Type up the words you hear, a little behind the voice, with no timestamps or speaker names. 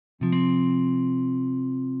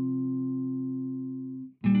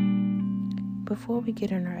before we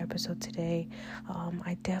get in our episode today,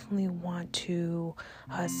 I definitely want to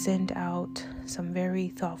send out some very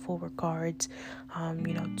thoughtful regards,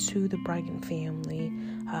 to the Bryant family.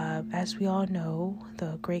 As we all know,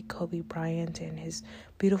 the great Kobe Bryant and his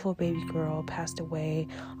beautiful baby girl passed away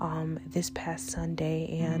this past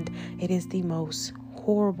Sunday, and it is the most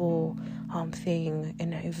horrible thing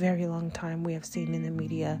in a very long time we have seen in the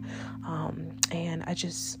media, and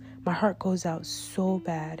my heart goes out so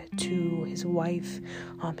bad to his wife,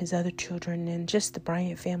 his other children, and just the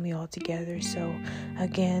Bryant family altogether. So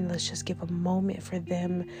again, let's just give a moment for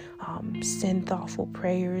them, send thoughtful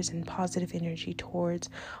prayers and positive energy towards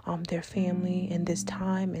their family in this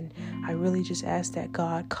time. And I really just ask that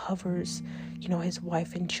God covers, his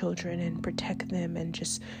wife and children and protect them and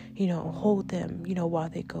just, hold them, while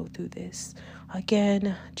they go through this.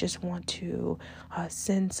 Again, just want to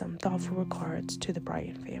send some thoughtful regards to the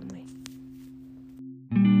Bryant family.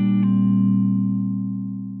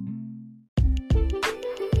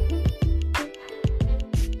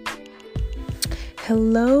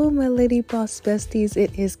 Hello, my Lady Boss besties.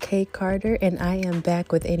 It is Kay Carter, and I am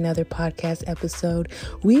back with another podcast episode.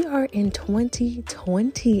 We are in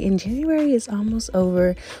 2020, and January is almost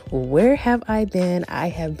over. Where have I been? I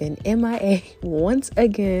have been MIA once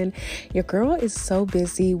again. Your girl is so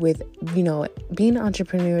busy with, being an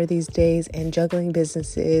entrepreneur these days and juggling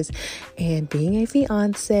businesses and being a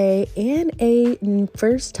fiance and a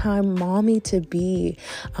first-time mommy to be.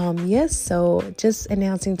 So just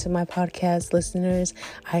announcing to my podcast listeners,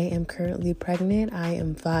 I am currently pregnant. I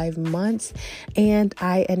am 5 months, and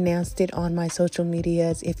I announced it on my social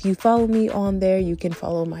medias. If you follow me on there, you can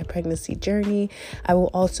follow my pregnancy journey. I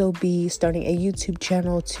will also be starting a YouTube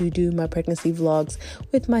channel to do my pregnancy vlogs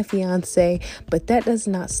with my fiance, but that does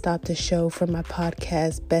not stop the show from my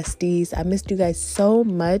podcast besties. I missed you guys so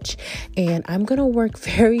much, and I'm going to work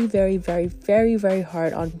very, very, very, very, very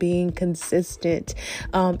hard on being consistent.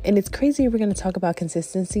 And it's crazy we're going to talk about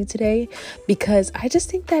consistency today, because I just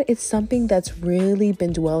think that it's something that's really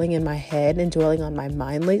been dwelling in my head and dwelling on my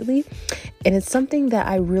mind lately. And it's something that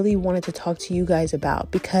I really wanted to talk to you guys about,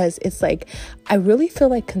 because it's like, I really feel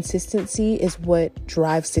like consistency is what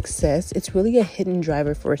drives success. It's really a hidden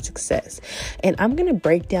driver for success. And I'm going to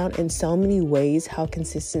break down in so many ways how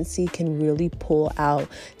consistency can really pull out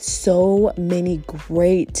so many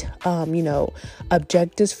great,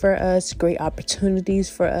 objectives for us, great opportunities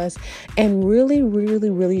for us, and really, really,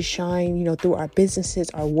 really shine, through our businesses,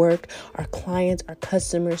 our work, our clients, our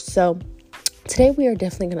customers. So today we are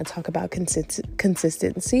definitely going to talk about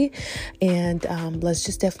consistency, and let's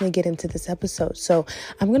just definitely get into this episode. So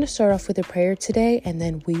I'm going to start off with a prayer today, and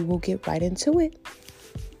then we will get right into it.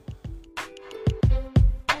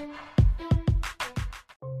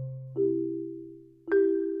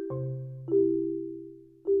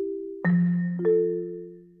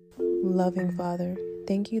 Loving Father,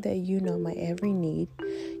 thank you that you know my every need.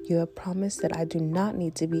 You have promised that I do not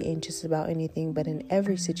need to be anxious about anything, but in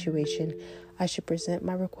every situation, I should present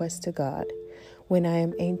my requests to God. When I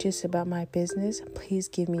am anxious about my business, please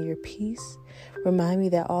give me your peace. Remind me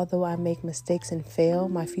that although I make mistakes and fail,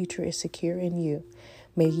 my future is secure in you.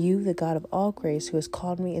 May you, the God of all grace, who has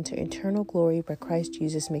called me into eternal glory by Christ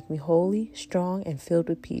Jesus, make me holy, strong, and filled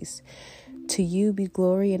with peace. To you be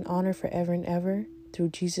glory and honor forever and ever. Through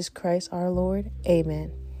Jesus Christ our Lord.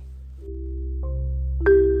 Amen.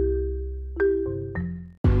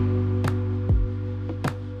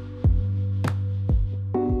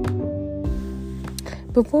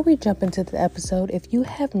 Before we jump into the episode, if you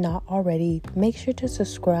have not already, make sure to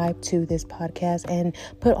subscribe to this podcast and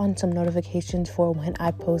put on some notifications for when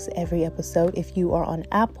I post every episode if you are on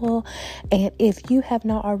Apple. And if you have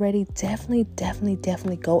not already, definitely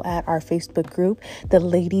go at our Facebook group, the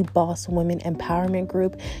Lady Boss Women Empowerment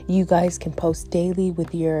Group. You guys can post daily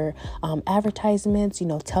with your advertisements,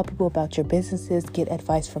 tell people about your businesses, get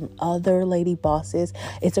advice from other lady bosses.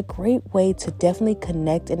 It's a great way to definitely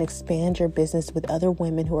connect and expand your business with other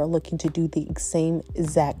women who are looking to do the same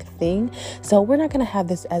exact thing. So we're not going to have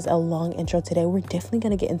this as a long intro today. We're definitely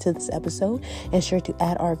going to get into this episode. Ensure to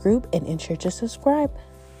add our group and ensure to subscribe.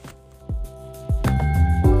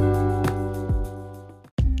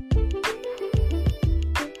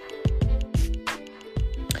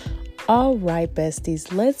 All right,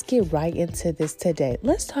 besties, let's get right into this today.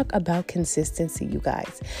 Let's talk about consistency, you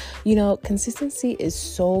guys. Consistency is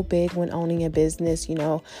so big when owning a business.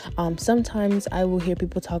 Sometimes I will hear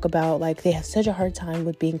people talk about like they have such a hard time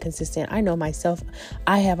with being consistent. I know myself,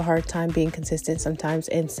 I have a hard time being consistent sometimes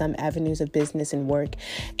in some avenues of business and work.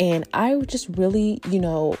 And I just really,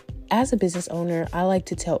 as a business owner, I like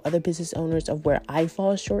to tell other business owners of where I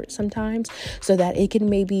fall short sometimes so that it can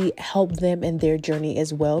maybe help them in their journey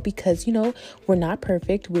as well. Because, we're not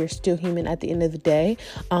perfect. We're still human at the end of the day.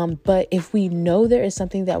 But if we know there is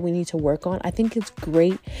something that we need to work on, I think it's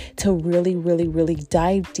great to really, really, really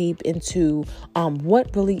dive deep into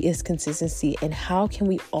what really is consistency and how can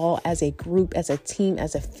we all as a group, as a team,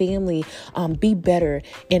 as a family, be better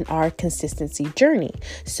in our consistency journey.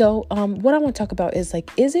 So what I want to talk about is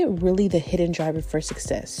is it really the hidden driver for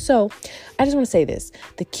success? So I just want to say this.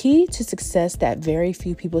 The key to success that very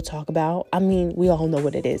few people talk about, we all know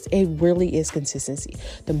what it is. It really is consistency.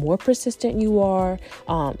 The more persistent you are,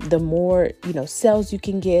 the more, sales you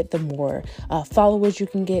can get, the more followers you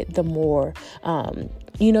can get, the more,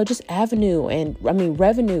 just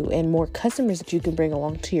revenue and more customers that you can bring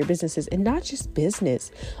along to your businesses, and not just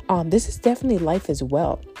business. This is definitely life as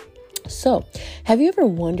well. So, have you ever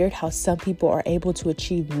wondered how some people are able to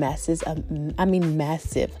achieve massive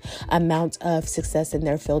amounts of success in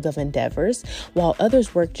their field of endeavors, while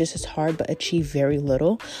others work just as hard but achieve very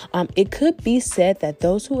little? It could be said that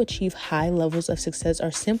those who achieve high levels of success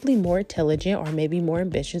are simply more intelligent, or maybe more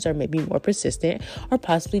ambitious, or maybe more persistent, or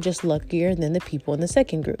possibly just luckier than the people in the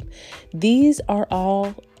second group. These are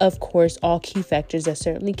all, of course, all key factors that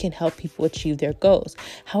certainly can help people achieve their goals.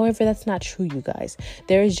 However, that's not true, you guys.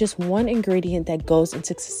 There is just one ingredient that goes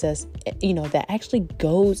into success, that actually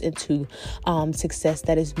goes into success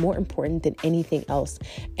that is more important than anything else.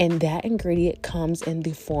 And that ingredient comes in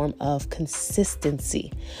the form of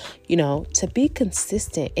consistency. To be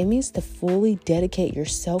consistent, it means to fully dedicate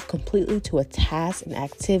yourself completely to a task, an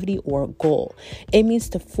activity, or a goal. It means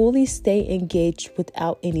to fully stay engaged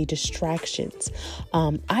without any distractions.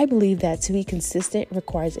 I believe that to be consistent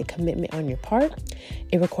requires a commitment on your part.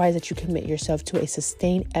 It requires that you commit yourself to a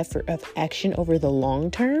sustained effort of action over the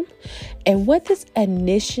long term. And what this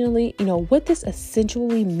essentially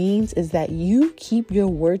means is that you keep your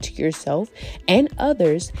word to yourself and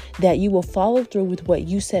others, that you will follow through with what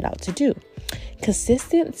you set out to do.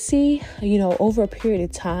 Consistency, over a period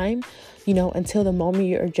of time, until the moment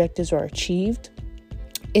your objectives are achieved,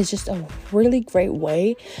 is just a really great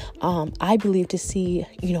way, I believe, to see,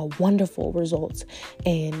 wonderful results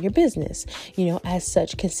in your business. As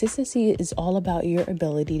such, consistency is all about your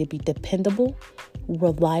ability to be dependable,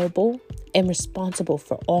 reliable, and responsible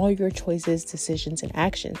for all your choices, decisions, and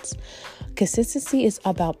actions. Consistency is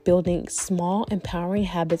about building small, empowering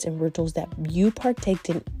habits and rituals that you partake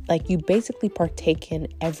in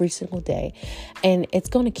every single day. And it's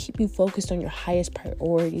going to keep you focused on your highest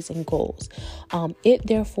priorities and goals. It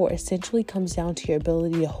therefore essentially comes down to your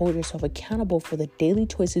ability to hold yourself accountable for the daily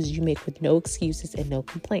choices you make with no excuses and no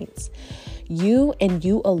complaints. You and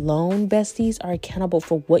you alone, besties, are accountable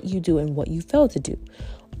for what you do and what you fail to do.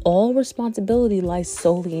 All responsibility lies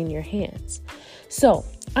solely in your hands. So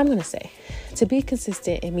I'm going to say, to be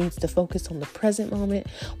consistent, it means to focus on the present moment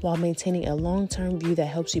while maintaining a long-term view that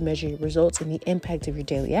helps you measure your results and the impact of your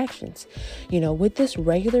daily actions. With this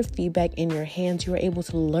regular feedback in your hands, you are able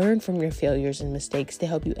to learn from your failures and mistakes to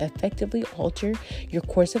help you effectively alter your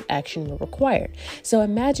course of action when required. So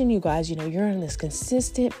imagine, you guys, you're in this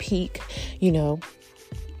consistent peak, you're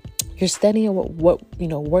studying what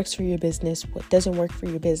works for your business, what doesn't work for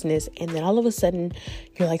your business, and then all of a sudden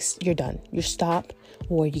you're done. You stop,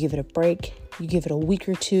 or you give it a break, you give it a week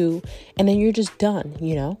or two, and then you're just done.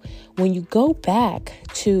 When you go back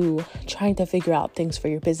to trying to figure out things for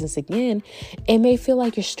your business again, it may feel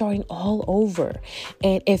like you're starting all over,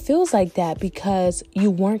 and it feels like that because you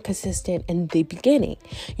weren't consistent in the beginning.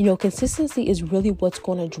 Consistency is really what's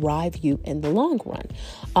going to drive you in the long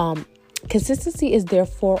run. Consistency is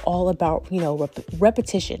therefore all about,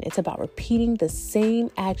 repetition. It's about repeating the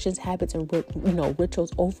same actions, habits, and,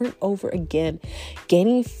 rituals over and over again,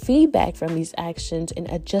 gaining feedback from these actions and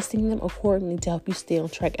adjusting them accordingly to help you stay on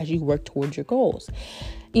track as you work towards your goals.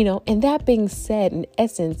 And that being said, in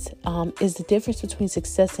essence, is the difference between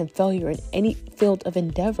success and failure in any field of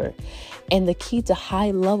endeavor and the key to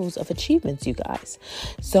high levels of achievements, you guys.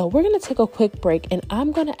 So we're going to take a quick break, and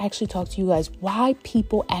I'm going to actually talk to you guys why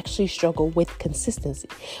people actually struggle with consistency.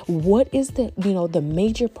 What is the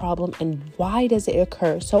major problem, and why does it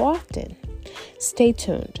occur so often? Stay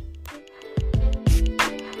tuned.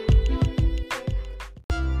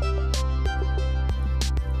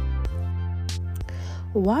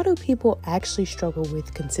 Why do people actually struggle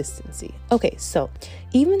with consistency? Okay, so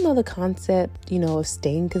even though the concept, of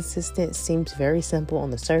staying consistent seems very simple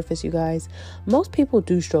on the surface, you guys, most people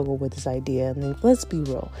do struggle with this idea. And let's be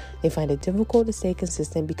real, they find it difficult to stay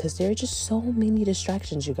consistent because there are just so many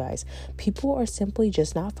distractions, you guys. People are simply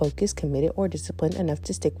just not focused, committed, or disciplined enough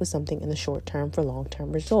to stick with something in the short term for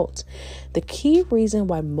long-term results. The key reason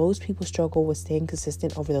why most people struggle with staying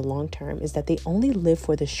consistent over the long term is that they only live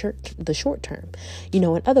for the short term.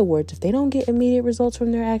 In other words, if they don't get immediate results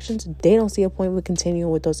from their actions, they don't see a point with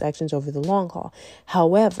continuing with those actions over the long haul.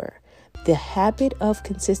 However, the habit of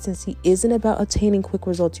consistency isn't about attaining quick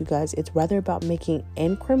results, you guys. It's rather about making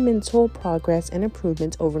incremental progress and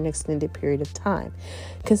improvements over an extended period of time.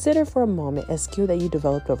 Consider for a moment a skill that you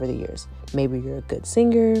developed over the years. Maybe you're a good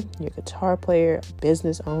singer, you're a guitar player, a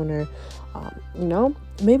business owner,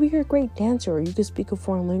 maybe you're a great dancer, or you can speak a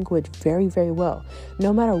foreign language very, very well.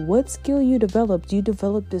 No matter what skill you developed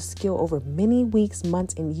this skill over many weeks,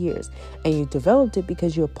 months, and years. And you developed it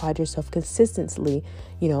because you applied yourself consistently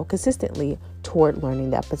toward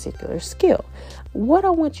learning that particular skill. What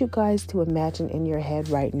I want you guys to imagine in your head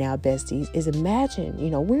right now, besties, is imagine,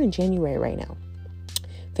 we're in January right now.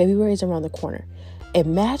 February is around the corner.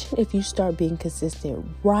 Imagine if you start being consistent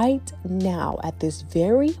right now at this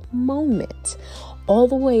very moment, all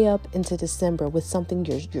the way up into December with something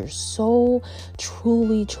you're so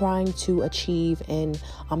truly trying to achieve and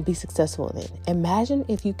be successful in. Imagine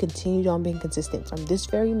if you continued on being consistent from this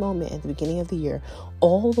very moment at the beginning of the year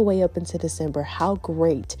all the way up into December, how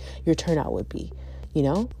great your turnout would be,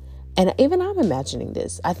 And even I'm imagining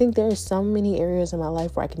this. I think there are so many areas in my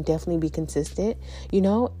life where I can definitely be consistent.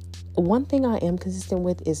 One thing I am consistent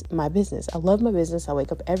with is my business. I love my business. I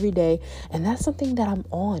wake up every day, and that's something that I'm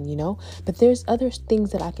on, But there's other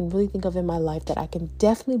things that I can really think of in my life that I can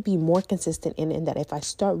definitely be more consistent in, and that if I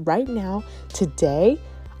start right now, today,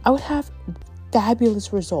 I would have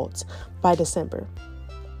fabulous results by December.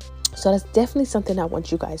 So that's definitely something I want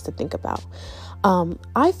you guys to think about.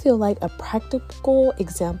 I feel like a practical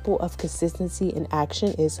example of consistency in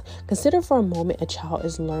action is, consider for a moment a child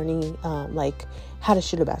is learning how to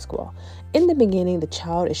shoot a basketball. In the beginning, the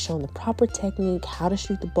child is shown the proper technique, how to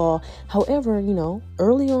shoot the ball. However,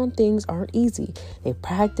 early on things aren't easy. They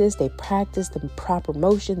practice the proper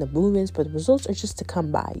motion, the movements, but the results are just to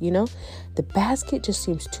come by, The basket just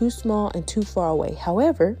seems too small and too far away.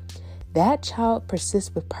 However, that child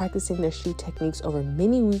persists with practicing their shoot techniques over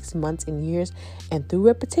many weeks, months, and years, and through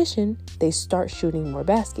repetition, they start shooting more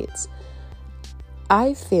baskets.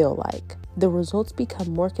 I feel like the results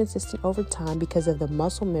become more consistent over time because of the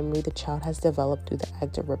muscle memory the child has developed through the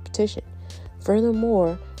act of repetition.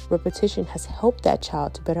 Furthermore, repetition has helped that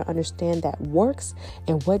child to better understand that works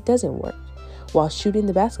and what doesn't work while shooting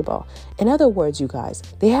the basketball. In other words, you guys,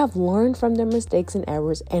 they have learned from their mistakes and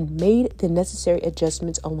errors and made the necessary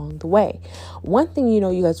adjustments along the way. One thing,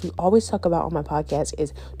 you guys, we always talk about on my podcast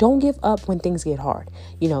is don't give up when things get hard.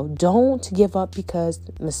 Don't give up because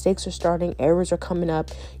mistakes are starting, errors are coming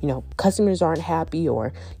up, customers aren't happy,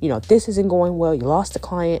 or, this isn't going well, you lost a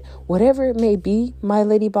client, whatever it may be, my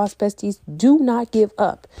lady boss besties, do not give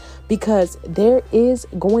up, because there is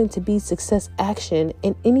going to be success action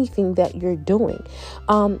in anything that you're doing.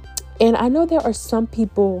 And I know there are some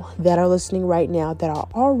people that are listening right now that are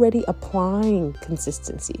already applying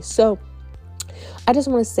consistency. So I just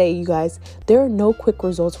want to say, you guys, there are no quick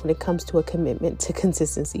results when it comes to a commitment to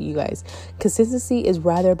consistency, you guys. Consistency is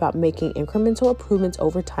rather about making incremental improvements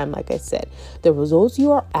over time, like I said. The results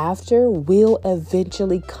you are after will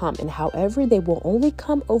eventually come, and however, they will only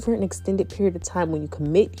come over an extended period of time when you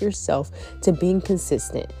commit yourself to being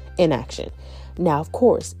consistent in action. Now, of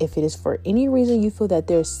course, if it is for any reason you feel that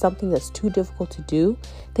there's something that's too difficult to do,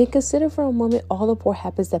 then consider for a moment all the poor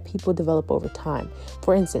habits that people develop over time.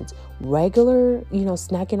 For instance, regular,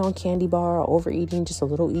 snacking on candy bar or overeating just a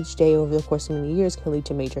little each day over the course of many years can lead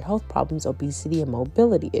to major health problems, obesity, and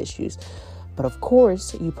mobility issues. But of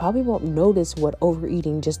course, you probably won't notice what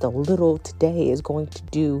overeating just a little today is going to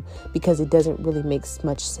do, because it doesn't really make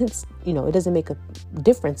much sense. It doesn't make a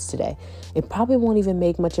difference today. It probably won't even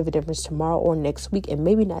make much of a difference tomorrow or next week, and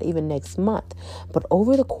maybe not even next month. But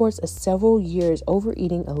over the course of several years,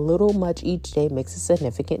 overeating a little much each day makes a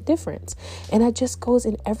significant difference. And that just goes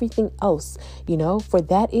in everything else, for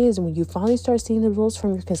that is when you finally start seeing the results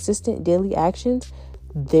from your consistent daily actions,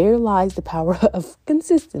 There lies the power of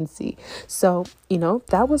consistency. So,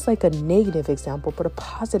 that was like a negative example, but a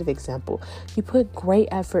positive example. You put great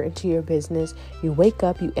effort into your business. You wake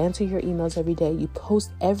up, you answer your emails every day. You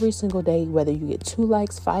post every single day, whether you get 2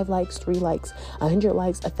 likes, 5 likes, 3 likes, 100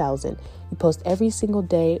 likes, 1,000. You post every single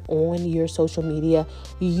day on your social media.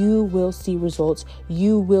 You will see results.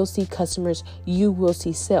 You will see customers. You will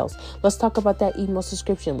see sales. Let's talk about that email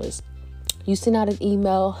subscription list. You send out an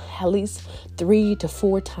email at least 3 to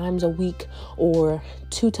 4 times a week, or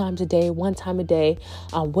 2 times a day, 1 time a day,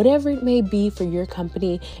 whatever it may be for your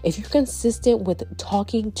company. If you're consistent with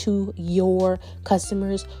talking to your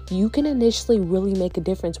customers, you can initially really make a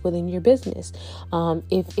difference within your business.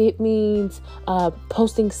 If it means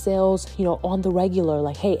posting sales, on the regular,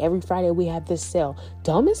 like, hey, every Friday we have this sale.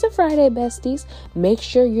 Don't miss a Friday, besties. Make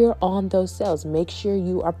sure you're on those sales. Make sure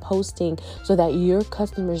you are posting so that your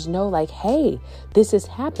customers know, like, hey, this is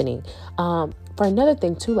happening. For another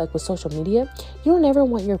thing too, like with social media, you don't ever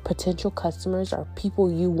want your potential customers or people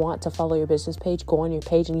you want to follow your business page go on your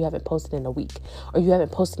page and you haven't posted in a week, or you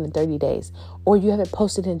haven't posted in 30 days, or you haven't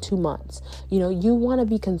posted in 2 months. You want to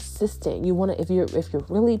be consistent. You want to, if you're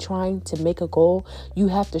really trying to make a goal, you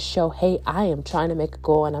have to show, hey, I am trying to make a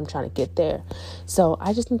goal and I'm trying to get there. So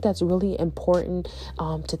I just think that's really important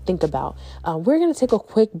to think about. We're going to take a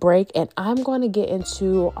quick break, and I'm going to get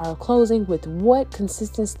into our closing with what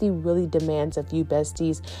consistency really demands of you,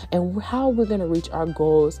 besties, and how we're going to reach our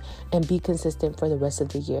goals and be consistent for the rest of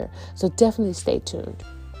the year. So definitely stay tuned.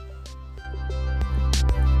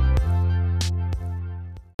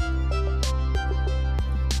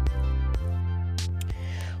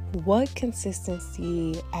 What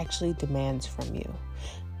consistency actually demands from you?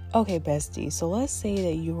 Okay, bestie, so let's say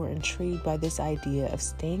that you were intrigued by this idea of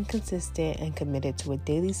staying consistent and committed to a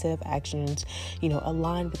daily set of actions,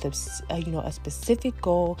 aligned with a specific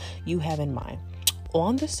goal you have in mind.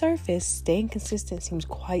 On the surface, staying consistent seems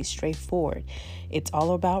quite straightforward. It's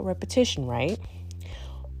all about repetition, right?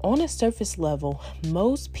 On a surface level,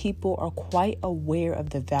 most people are quite aware of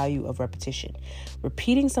the value of repetition.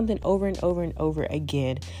 Repeating something over and over and over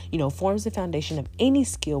again, forms the foundation of any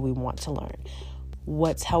skill we want to learn.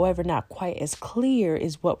 What's, however, not quite as clear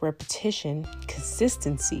is what repetition,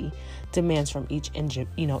 consistency, demands from each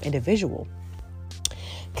individual.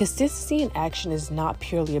 Consistency in action is not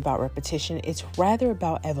purely about repetition. It's rather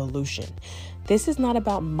about evolution. This is not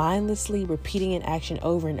about mindlessly repeating an action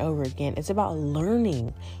over and over again. It's about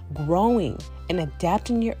learning, growing, and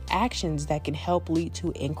adapting your actions that can help lead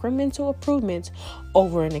to incremental improvements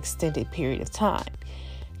over an extended period of time.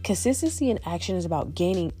 Consistency in action is about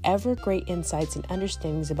gaining ever great insights and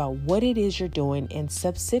understandings about what it is you're doing, and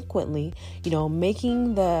subsequently,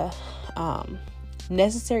 making the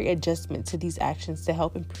necessary adjustment to these actions to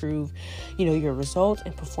help improve, your results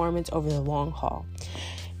and performance over the long haul.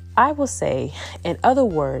 I will say, in other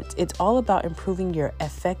words, it's all about improving your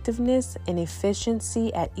effectiveness and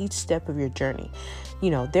efficiency at each step of your journey.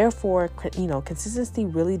 Therefore, consistency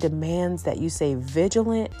really demands that you stay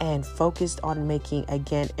vigilant and focused on making,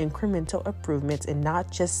 again, incremental improvements and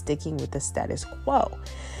not just sticking with the status quo.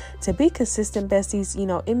 To be consistent, besties,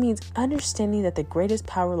 it means understanding that the greatest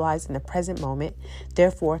power lies in the present moment.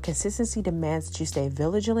 Therefore, consistency demands that you stay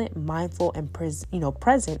vigilant, mindful, and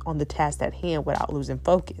present on the task at hand without losing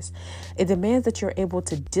focus. It demands that you're able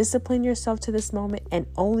to discipline yourself to this moment and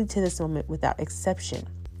only to this moment without exception.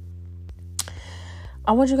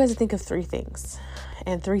 I want you guys to think of 3 things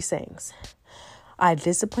and 3 sayings. I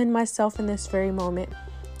discipline myself in this very moment.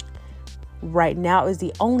 Right now is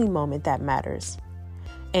the only moment that matters.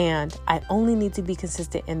 And I only need to be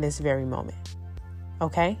consistent in this very moment.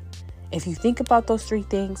 Okay? If you think about those 3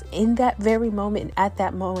 things in that very moment and at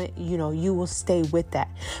that moment, you will stay with that.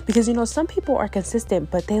 Because, some people are consistent,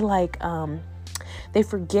 but they they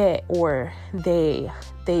forget, or they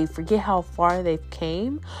forget how far they've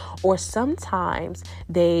came, or sometimes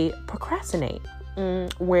they procrastinate.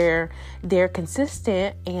 Where they're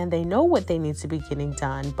consistent and they know what they need to be getting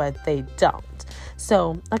done, but they don't.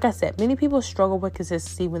 So, like I said, many people struggle with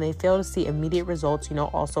consistency when they fail to see immediate results,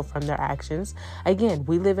 also from their actions. Again,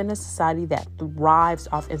 we live in a society that thrives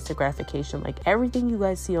off instant gratification. Like everything you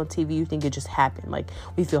guys see on TV, you think it just happened. Like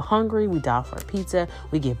we feel hungry, we dial for a pizza,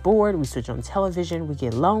 we get bored, we switch on television, we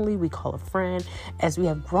get lonely, we call a friend. As we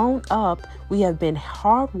have grown up, we have been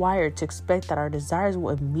hardwired to expect that our desires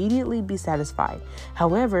will immediately be satisfied.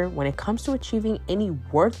 However, when it comes to achieving any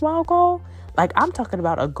worthwhile goal, like I'm talking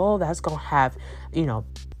about a goal that's going to have,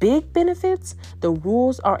 big benefits, the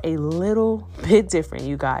rules are a little bit different,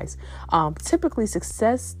 you guys. Typically,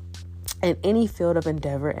 success in any field of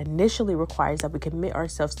endeavor initially requires that we commit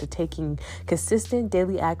ourselves to taking consistent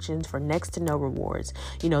daily actions for next to no rewards.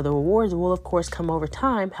 The rewards will, of course, come over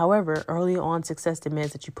time. However, early on, success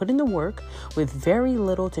demands that you put in the work with very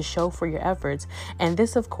little to show for your efforts. And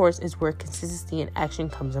this, of course, is where consistency and action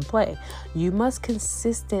comes in play. You must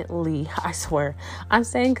consistently, I swear, I'm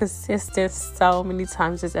saying consistent so many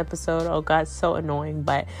times this episode. Oh God, so annoying,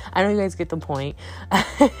 but I know you guys get the point.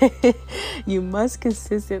 You must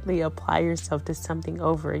consistently apply yourself to something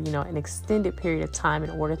over, an extended period of time in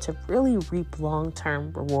order to really reap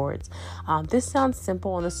long-term rewards. This sounds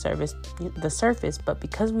simple on the surface, but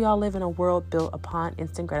because we all live in a world built upon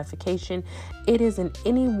instant gratification, it isn't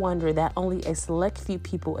any wonder that only a select few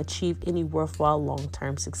people achieve any worthwhile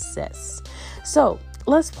long-term success. So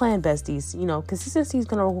let's plan, besties. Consistency is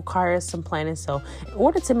going to require some planning. So in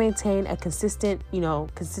order to maintain a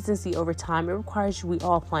consistency over time, it requires we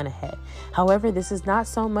all plan ahead. However, this is not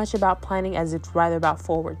so much about planning as it's rather about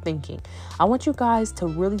forward thinking. I want you guys to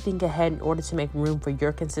really think ahead in order to make room for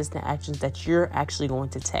your consistent actions that you're actually going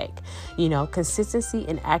to take. Consistency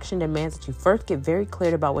in action demands that you first get very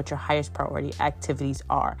clear about what your highest priority activities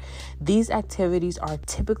are. These activities are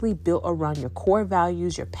typically built around your core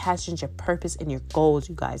values, your passions, your purpose, and your goals.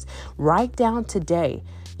 You guys, write down today,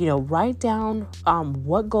 write down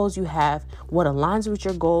what goals you have, what aligns with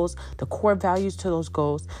your goals, the core values to those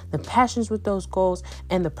goals, the passions with those goals,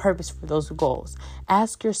 and the purpose for those goals.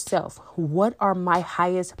 Ask yourself, what are my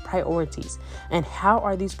highest priorities, and how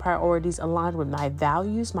are these priorities aligned with my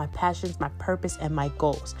values, my passions, my purpose, and my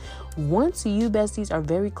goals? Once you, besties, are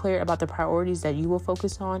very clear about the priorities that you will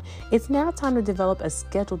focus on, it's now time to develop a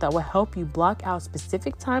schedule that will help you block out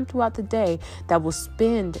specific time throughout the day that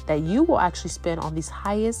you will actually spend on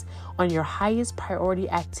your highest priority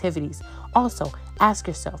activities. Also, ask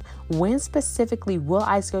yourself, when specifically will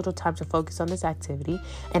I schedule time to focus on this activity,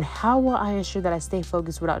 and how will I ensure that I stay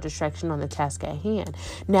focused without distraction on the task at hand?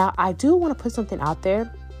 Now, I do want to put something out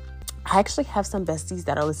there. I actually have some besties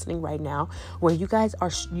that are listening right now where you guys are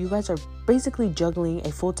basically juggling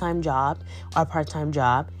a full-time job or a part-time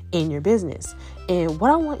job in your business. And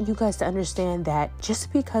what I want you guys to understand, that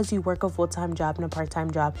just because you work a full-time job and a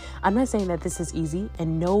part-time job, I'm not saying that this is easy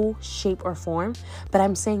in no shape or form, but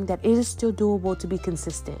I'm saying that it is still doable to be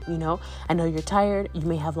consistent. I know you're tired, you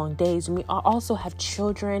may have long days, you may also have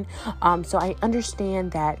children. So I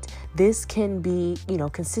understand that this can be,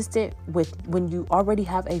 consistent with when you already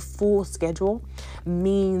have a full schedule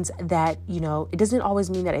means that, it doesn't always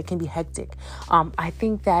mean that it can be hectic. I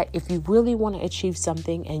think that if you really want to achieve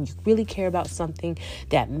something and you really care about something,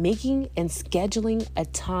 that making and scheduling a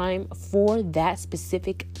time for that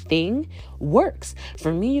specific thing works.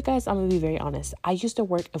 For me, you guys, I'm going to be very honest. I used to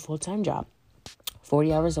work a full-time job,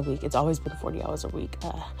 40 hours a week. It's always been 40 hours a week.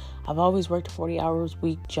 I've always worked 40 hours a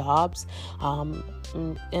week jobs. And,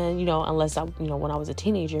 unless when I was a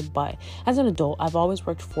teenager, but as an adult, I've always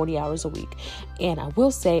worked 40 hours a week. And I will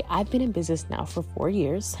say I've been in business now for 4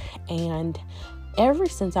 years, and ever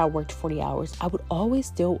since I worked 40 hours, I would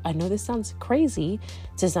always I know this sounds crazy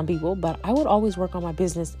to some people, but I would always work on my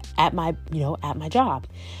business at my job.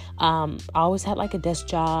 I always had like a desk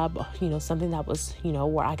job, something that was,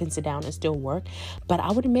 where I can sit down and still work, but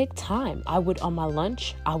I would make time. I would, on my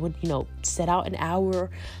lunch, I would, set out an hour,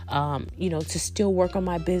 to still work on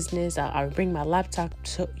my business. I would bring my laptop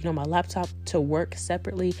to work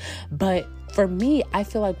separately. But for me, I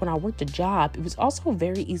feel like when I worked a job, it was also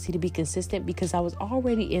very easy to be consistent because I was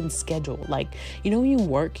already in schedule. Like, when you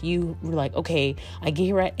work, you were like, okay, I get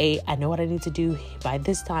here at 8. I know what I need to do by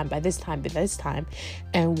this time.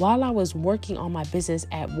 And while I was working on my business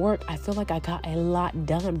at work, I feel like I got a lot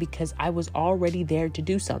done because I was already there to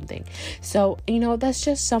do something. So, that's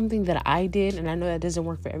just something that I did. And I know that doesn't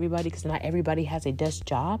work for everybody because not everybody has a desk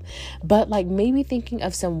job. But like maybe thinking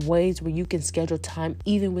of some ways where you can schedule time,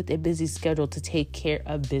 even with a busy schedule, to take care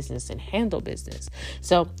of business and handle business.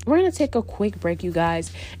 So we're going to take a quick break, you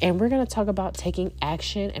guys, and we're going to talk about taking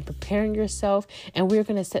action and preparing yourself. And we're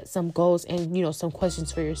going to set some goals and, some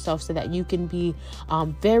questions for yourself so that you can be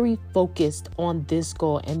very focused on this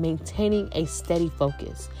goal and maintaining a steady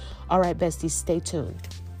focus. All right, besties, stay tuned.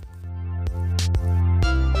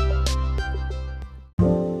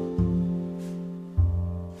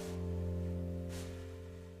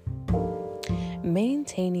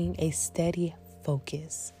 Maintaining a steady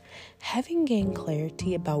focus. Having gained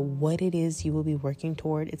clarity about what it is you will be working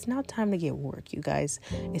toward, it's now time to get work, you guys.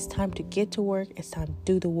 It's time to get to work. It's time to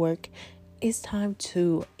do the work. It's time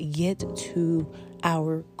to get to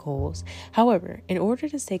our goals. However, in order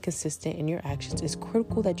to stay consistent in your actions, it's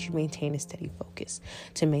critical that you maintain a steady focus.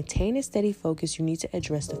 To maintain a steady focus, you need to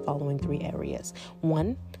address the following 3 areas.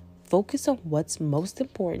 1, focus on what's most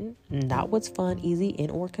important, not what's fun, easy, and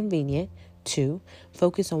or convenient. 2,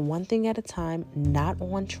 focus on one thing at a time, not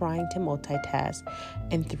on trying to multitask.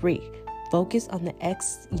 And 3, focus on the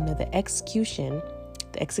execution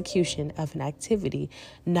of an activity,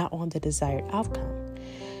 not on the desired outcome.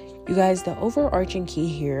 You guys, the overarching key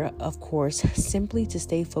here, of course, simply to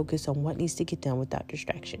stay focused on what needs to get done without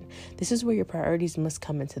distraction. This is where your priorities must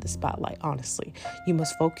come into the spotlight, honestly. You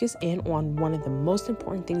must focus in on one of the most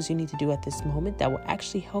important things you need to do at this moment that will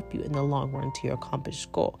actually help you in the long run to your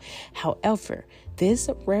accomplished goal. However, this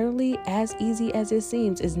rarely as easy as it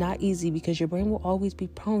seems is not easy because your brain will always be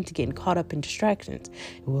prone to getting caught up in distractions.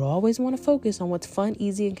 It will always want to focus on what's fun,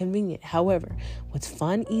 easy, and convenient. However, what's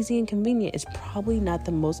fun, easy, and convenient is probably not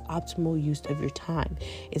the most optimal use of your time.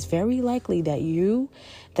 It's very likely that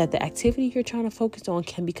the activity you're trying to focus on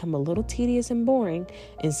can become a little tedious and boring.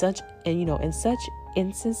 In such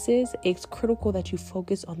instances, it's critical that you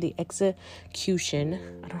focus on the execution,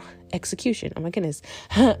 oh my goodness,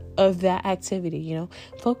 of that activity.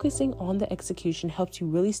 Focusing on the execution helps you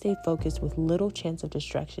really stay focused with little chance of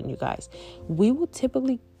distraction. You guys, we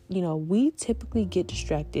typically get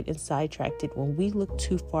distracted and sidetracked when we look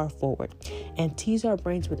too far forward and tease our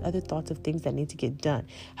brains with other thoughts of things that need to get done.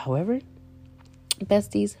 However,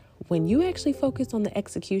 besties, when you actually focus on the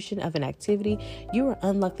execution of an activity, you are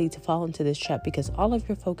unlikely to fall into this trap because all of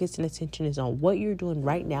your focus and attention is on what you're doing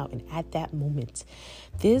right now and at that moment.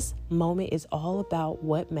 This moment is all about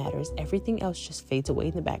what matters. Everything else just fades away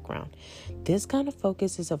in the background. This kind of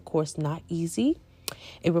focus is, of course, not easy.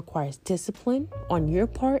 It requires discipline on your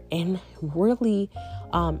part and really,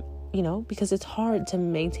 because it's hard to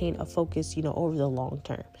maintain a focus, over the long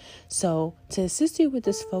term. So to assist you with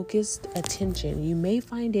this focused attention, you may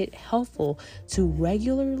find it helpful to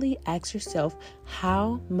regularly ask yourself,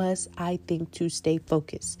 how must I think to stay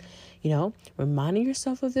focused? Reminding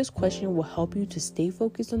yourself of this question will help you to stay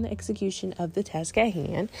focused on the execution of the task at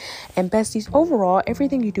hand. And besties, overall,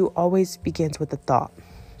 everything you do always begins with a thought.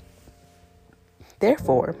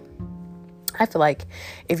 Therefore, I feel like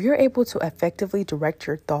if you're able to effectively direct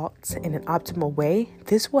your thoughts in an optimal way,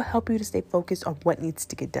 this will help you to stay focused on what needs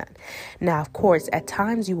to get done. Now, of course, at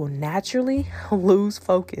times you will naturally lose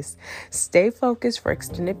focus. Stay focused for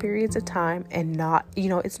extended periods of time and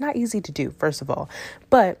it's not easy to do, first of all.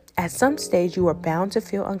 But at some stage, you are bound to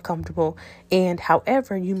feel uncomfortable. And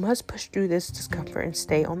however, you must push through this discomfort and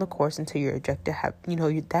stay on the course until your objective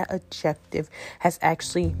that objective has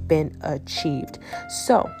actually been achieved.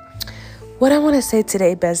 So, what I want to say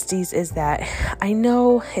today, besties, is that I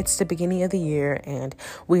know it's the beginning of the year and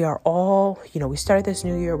we are all, we started this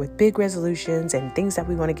new year with big resolutions and things that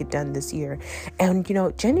we want to get done this year. And,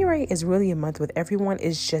 January is really a month where everyone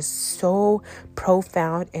is just so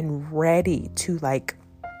profound and ready to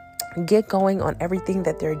get going on everything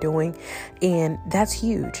that they're doing. And that's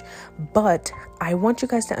huge. But I want you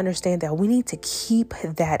guys to understand that we need to keep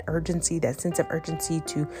that urgency, that sense of urgency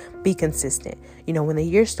to be consistent. When the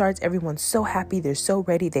year starts, everyone's so happy. They're so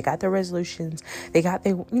ready. They got their resolutions. I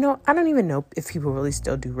don't even know if people really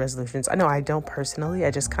still do resolutions. I know I don't personally.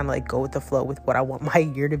 I just kind of go with the flow with what I want my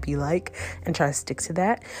year to be like and try to stick to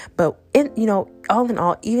that. But all in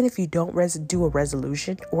all, even if you don't do a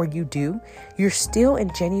resolution or you do, you're still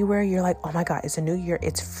in January. You're like, oh my God, it's a new year.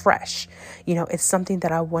 It's fresh. It's something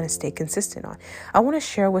that I want to stay consistent on. I want to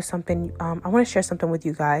share something with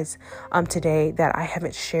you guys today that I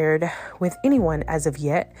haven't shared with anyone as of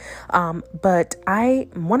yet. But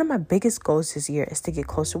one of my biggest goals this year is to get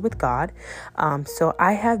closer with God. So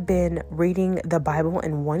I have been reading the Bible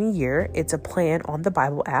in 1 year. It's a plan on the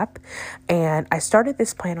Bible app. And I started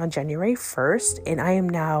this plan on January 1st, and I am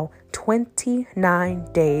now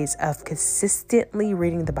 29 days of consistently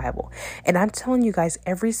reading the Bible. And I'm telling you guys,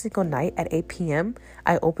 every single night at 8 p.m.,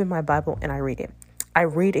 I open my Bible and I read it. I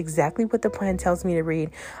read exactly what the plan tells me to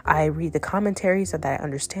read. I read the commentary so that I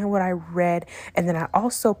understand what I read. And then I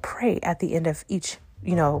also pray at the end of each,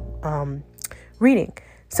 reading.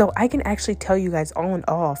 So I can actually tell you guys, all in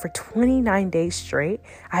all, for 29 days straight,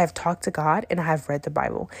 I have talked to God and I have read the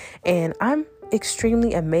Bible. And I'm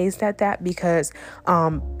extremely amazed at that because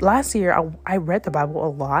last year I read the Bible a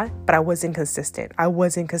lot, but I wasn't consistent. I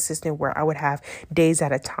wasn't consistent where I would have days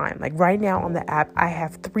at a time. Like right now on the app, I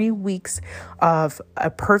have 3 weeks of a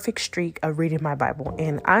perfect streak of reading my Bible,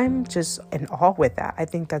 and I'm just in awe with that. I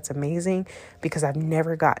think that's amazing because I've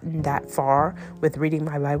never gotten that far with reading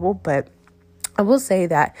my Bible, but I will say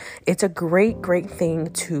that it's a great, great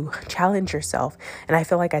thing to challenge yourself. And I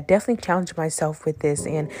feel like I definitely challenge myself with this.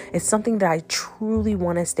 And it's something that I truly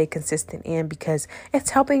want to stay consistent in because it's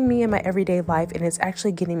helping me in my everyday life. And it's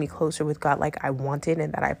actually getting me closer with God like I wanted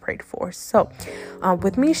and that I prayed for. So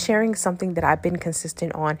with me sharing something that I've been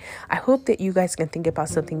consistent on, I hope that you guys can think about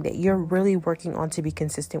something that you're really working on to be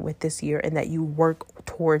consistent with this year and that you work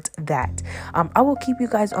towards that. I will keep you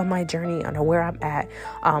guys on my journey on where I'm at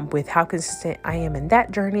with how consistent I am in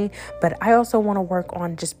that journey, but I also want to work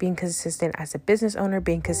on just being consistent as a business owner,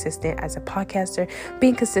 being consistent as a podcaster,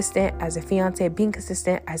 being consistent as a fiance, being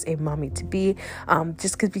consistent as a mommy to be,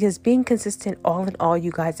 because being consistent all in all,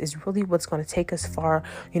 you guys, is really what's going to take us far,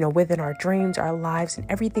 within our dreams, our lives, and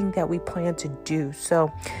everything that we plan to do.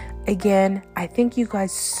 So again, I thank you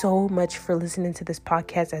guys so much for listening to this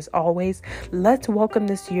podcast. As always, let's welcome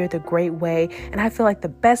this year the great way. And I feel like the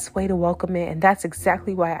best way to welcome it, and that's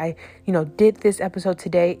exactly why I, did this episode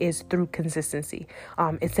today, is through consistency.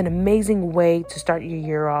 It's an amazing way to start your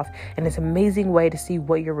year off, and it's an amazing way to see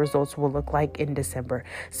what your results will look like in December.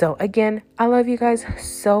 So again, I love you guys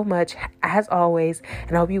so much as always,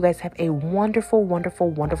 and I hope you guys have a wonderful, wonderful,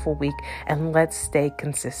 wonderful week, and let's stay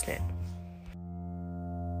consistent.